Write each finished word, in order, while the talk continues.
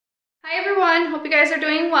Hi everyone, hope you guys are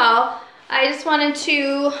doing well. I just wanted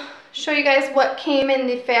to show you guys what came in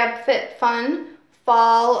the Fabfitfun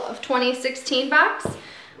fall of 2016 box.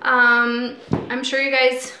 I'm sure you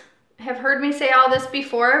guys have heard me say all this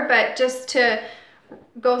before, but just to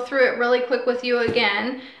go through it really quick with you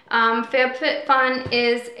again. Fabfitfun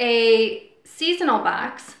is a seasonal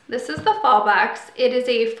box. This is the fall box. It is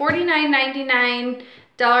a $49.99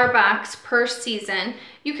 box per season.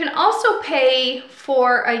 You can also pay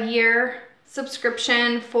for a year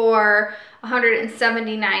subscription for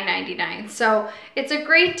 $179.99. So it's a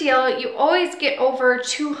great deal. You always get over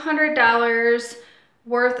 $200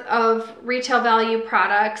 worth of retail value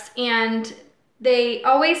products, and they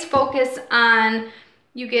always focus on,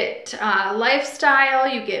 you get lifestyle,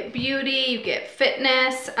 you get beauty, you get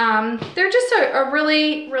fitness. They're just a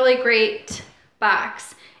really, really great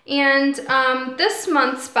box. And this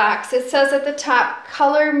month's box, it says at the top,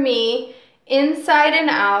 color me inside and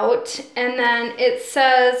out, and then it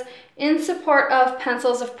says in support of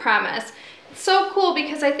Pencils of Promise. It's so cool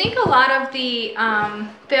because I think a lot of the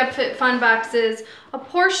Fabfitfun boxes, a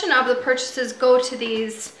portion of the purchases go to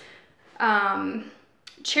these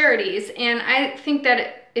charities, and I think that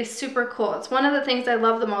it is super cool. It's one of the things I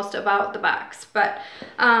love the most about the box, but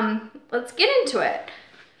let's get into it.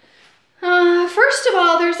 First of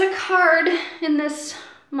all, there's a card in this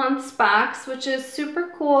month's box, which is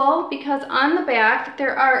super cool because on the back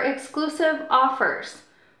there are exclusive offers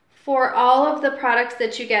for all of the products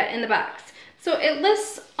that you get in the box. So it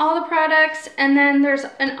lists all the products, and then there's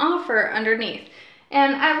an offer underneath.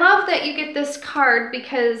 And I love that you get this card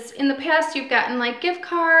because in the past you've gotten like gift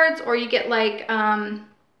cards, or you get like,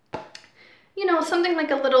 you know, something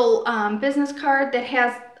like a little business card that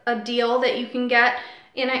has a deal that you can get.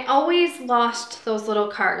 And I always lost those little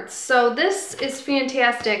cards. So this is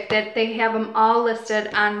fantastic that they have them all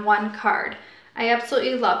listed on one card. I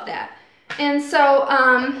absolutely love that. And so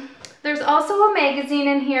there's also a magazine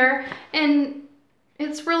in here, and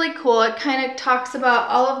it's really cool. It kind of talks about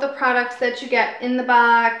all of the products that you get in the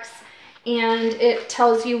box, and it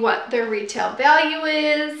tells you what their retail value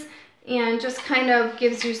is, and just kind of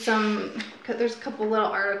gives you some, there's a couple little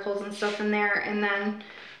articles and stuff in there, and then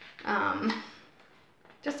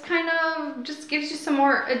just gives you some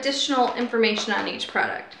more additional information on each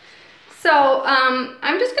product. So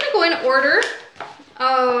I'm just gonna go in order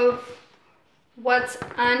of what's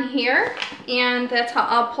on here, and that's how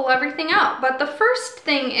I'll pull everything out. But the first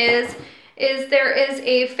thing is there is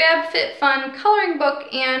a Fabfitfun coloring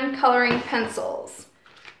book and coloring pencils,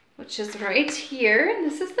 which is right here.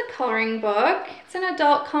 This is the coloring book. It's an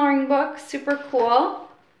adult coloring book, super cool,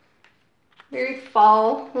 very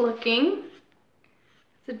fall looking.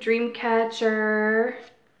 The dream catcher,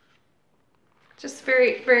 just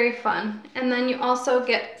very, very fun. And then you also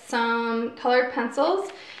get some colored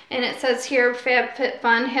pencils, and it says here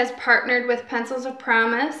Fabfitfun has partnered with Pencils of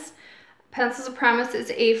Promise. Pencils of Promise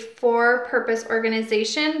is a for-purpose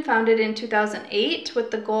organization founded in 2008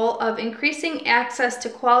 with the goal of increasing access to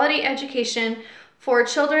quality education for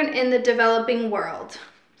children in the developing world.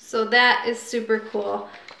 So that is super cool.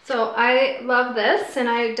 So I love this, and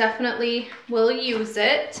I definitely will use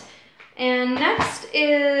it. And next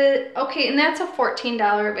is, okay, and that's a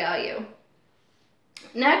 $14 value.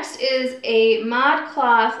 Next is a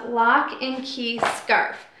ModCloth lock and key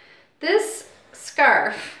scarf. This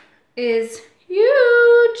scarf is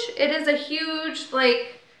huge. It is a huge,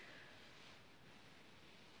 like,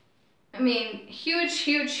 I mean, huge,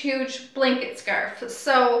 huge, huge blanket scarf.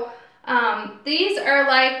 So these are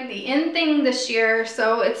like the in thing this year,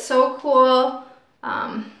 so it's so cool.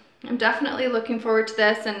 I'm definitely looking forward to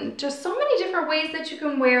this, and just so many different ways that you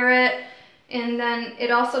can wear it. And then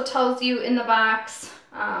it also tells you in the box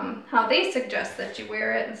how they suggest that you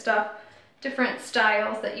wear it and stuff, different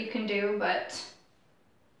styles that you can do, but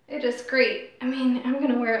it is great. I mean, I'm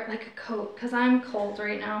gonna wear it like a coat because I'm cold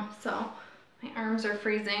right now, so my arms are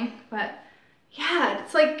freezing. But yeah,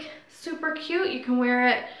 it's like super cute. You can wear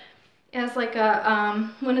it as like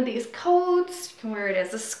a one of these coats. You can wear it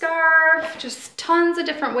as a scarf, just tons of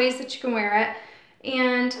different ways that you can wear it.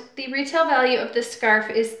 And the retail value of this scarf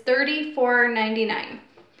is $34.99.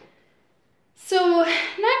 So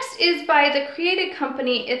next is by the Created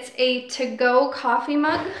Company. It's a to-go coffee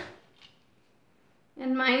mug,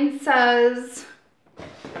 and mine says,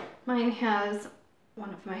 mine has one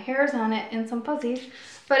of my hairs on it and some fuzzies,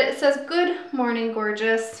 but it says "Good morning,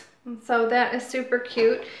 gorgeous." And so that is super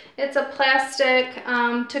cute. It's a plastic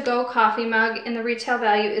to-go coffee mug, and the retail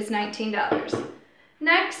value is $19.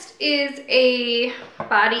 Next is a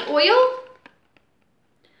body oil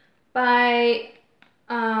by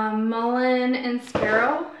Mullen and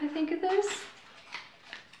Sparrow, I think it is.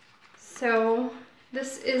 So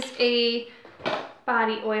this is a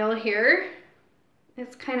body oil here.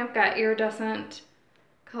 It's kind of got iridescent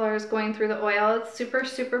colors going through the oil. It's super,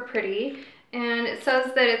 super pretty. And it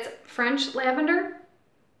says that it's French lavender,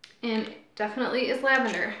 and it definitely is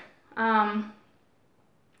lavender. Not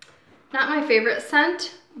my favorite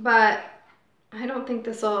scent, but I don't think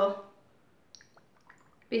this will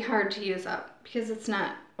be hard to use up because it's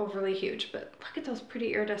not overly huge. But look at those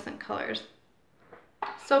pretty iridescent colors.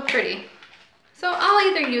 So pretty. So I'll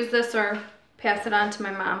either use this or pass it on to my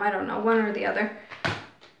mom. I don't know, one or the other.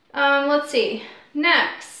 Let's see.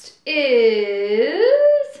 Next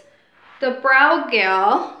is the Brow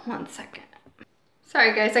Gal. One second.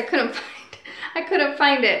 Sorry guys, I couldn't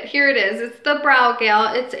find it. Here it is. It's the Brow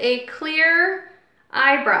Gal. It's a clear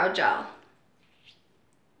eyebrow gel.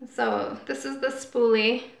 So this is the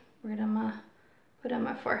spoolie. Where I'm gonna put on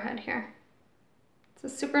my forehead here.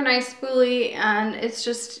 It's a super nice spoolie, and it's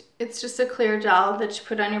just a clear gel that you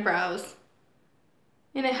put on your brows.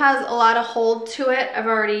 And it has a lot of hold to it. I've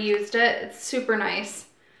already used it. It's super nice.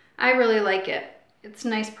 I really like it. It's a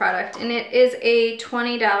nice product, and it is a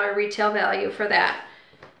 $20 retail value for that.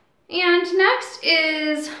 And next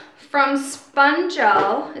is from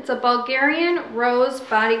Spongel. It's a Bulgarian Rose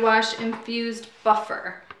Body Wash Infused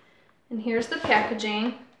Buffer. And here's the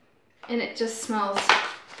packaging, and it just smells,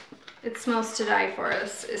 it smells to die for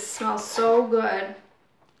us. It smells so good.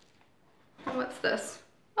 And what's this?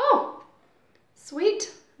 Oh,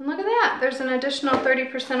 sweet. And look at that. There's an additional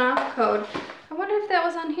 30% off code. I wonder if that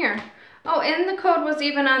was on here. Oh, and the code was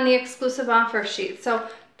even on the exclusive offer sheet. So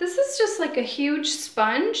this is just like a huge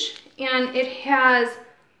sponge, and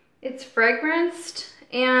it's fragranced,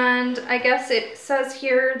 and I guess it says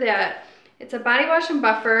here that it's a body wash and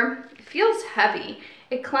buffer. It feels heavy.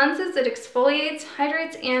 It cleanses, it exfoliates,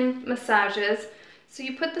 hydrates, and massages. So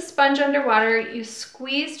you put the sponge underwater, you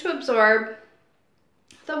squeeze to absorb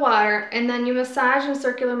the water, and then you massage in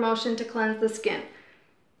circular motion to cleanse the skin.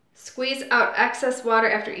 Squeeze out excess water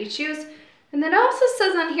after each use. And then it also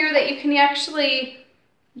says on here that you can actually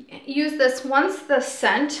use this once the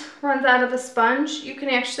scent runs out of the sponge. You can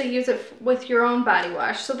actually use it with your own body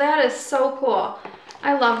wash. So that is so cool.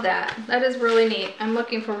 I love that. That is really neat. I'm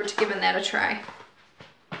looking forward to giving that a try.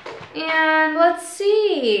 And let's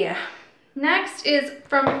see. Next is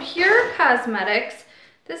from Pure Cosmetics.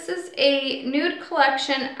 This is a nude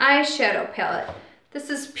collection eyeshadow palette. This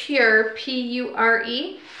is Pure,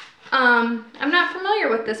 P-U-R-E. I'm not familiar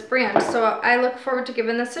with this brand, so I look forward to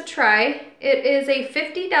giving this a try. It is a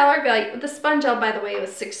 $50 value. The sponge gel, by the way,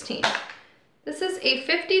 was $16. This is a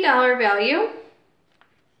 $50 value.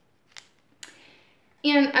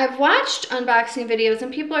 And I've watched unboxing videos,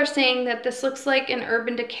 and people are saying that this looks like an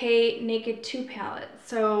Urban Decay Naked 2 palette.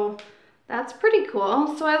 So that's pretty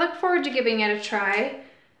cool. So I look forward to giving it a try.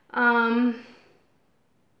 I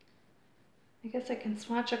guess I can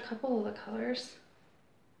swatch a couple of the colors.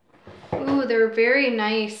 Ooh, they're very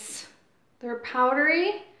nice. They're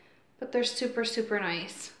powdery, but they're super, super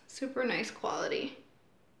nice. Super nice quality.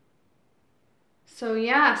 So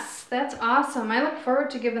yes, that's awesome. I look forward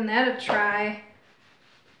to giving that a try.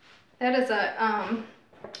 That is a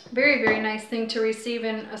very, very nice thing to receive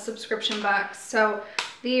in a subscription box. So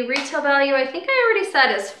the retail value, I think I already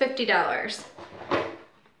said, is $50.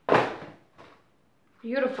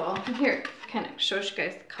 Beautiful. And here, kind of shows you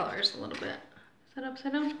guys the colors a little bit. Is that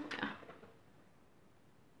upside down? Yeah.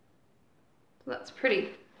 So that's pretty.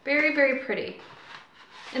 Very, very pretty.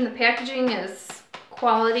 And the packaging is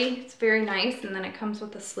quality. It's very nice. And then it comes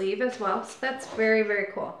with a sleeve as well. So that's very, very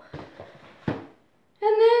cool.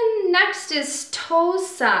 And then next is toe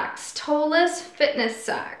socks. Toeless fitness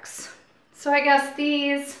socks. So I guess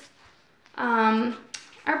these are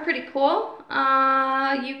pretty cool.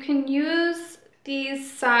 You can use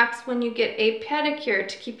these socks when you get a pedicure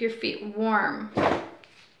to keep your feet warm.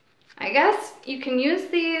 I guess you can use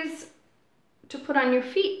these to put on your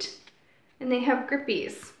feet, and they have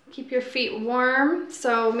grippies. Keep your feet warm,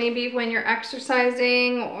 so maybe when you're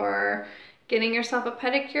exercising or getting yourself a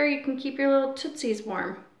pedicure, you can keep your little tootsies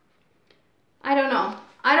warm. I don't know.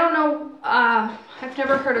 I've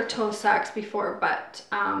never heard of toe socks before, but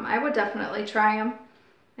I would definitely try them.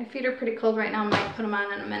 My feet are pretty cold right now. I might put them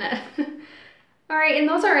on in a minute. All right, and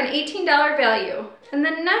those are an $18 value. And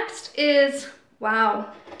then next is,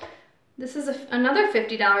 wow, this is another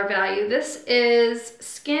 $50 value. This is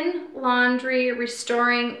Skin Laundry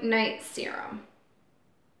Restoring Night Serum.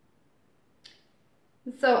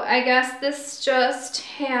 So I guess this just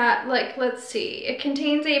had, like, let's see. It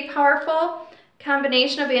contains a powerful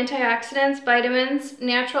combination of antioxidants, vitamins,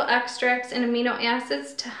 natural extracts, and amino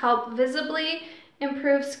acids to help visibly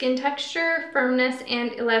improve skin texture, firmness,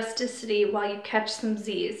 and elasticity while you catch some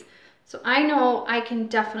Z's. So I know I can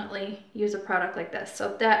definitely use a product like this.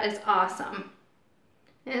 So that is awesome.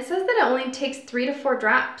 And it says that it only takes 3 to 4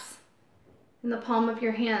 drops in the palm of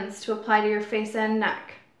your hands to apply to your face and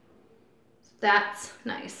neck. So that's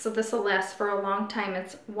nice. So this will last for a long time.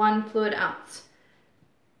 It's 1 fluid ounce.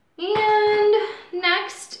 And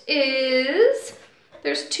next is,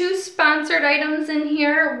 there's 2 sponsored items in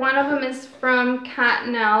here. One of them is from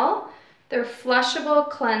Cottonelle. They're flushable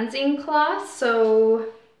cleansing cloths. So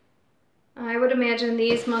I would imagine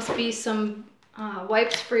these must be some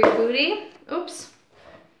wipes for your booty. Oops.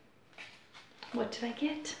 What did I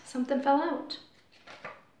get? Something fell out.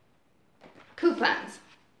 Coupons.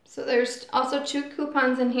 So there's also 2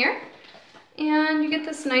 coupons in here. And you get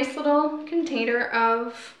this nice little container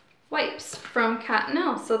of wipes from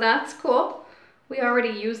Cottonelle. So that's cool. We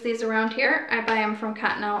already use these around here. I buy them from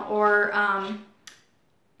Cottonelle or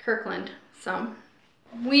Kirkland. So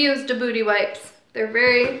we use the booty wipes. They're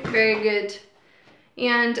very, very good.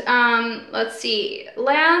 And let's see,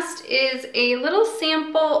 last is a little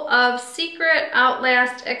sample of Secret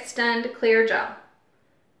Outlast Extend Clear Gel.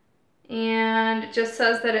 And it just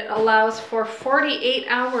says that it allows for 48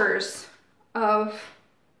 hours of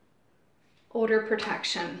odor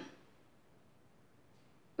protection.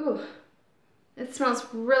 Ooh, it smells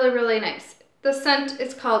really, really nice. The scent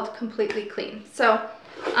is called Completely Clean. So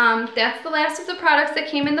that's the last of the products that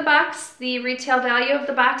came in the box. The retail value of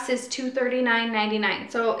the box is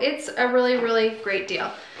 $239.99. So it's a really, really great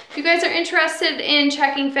deal. If you guys are interested in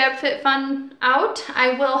checking Fabfitfun out,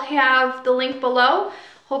 I will have the link below.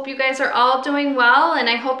 Hope you guys are all doing well, and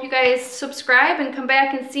I hope you guys subscribe and come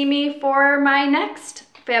back and see me for my next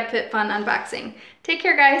Fabfitfun unboxing. Take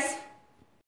care, guys.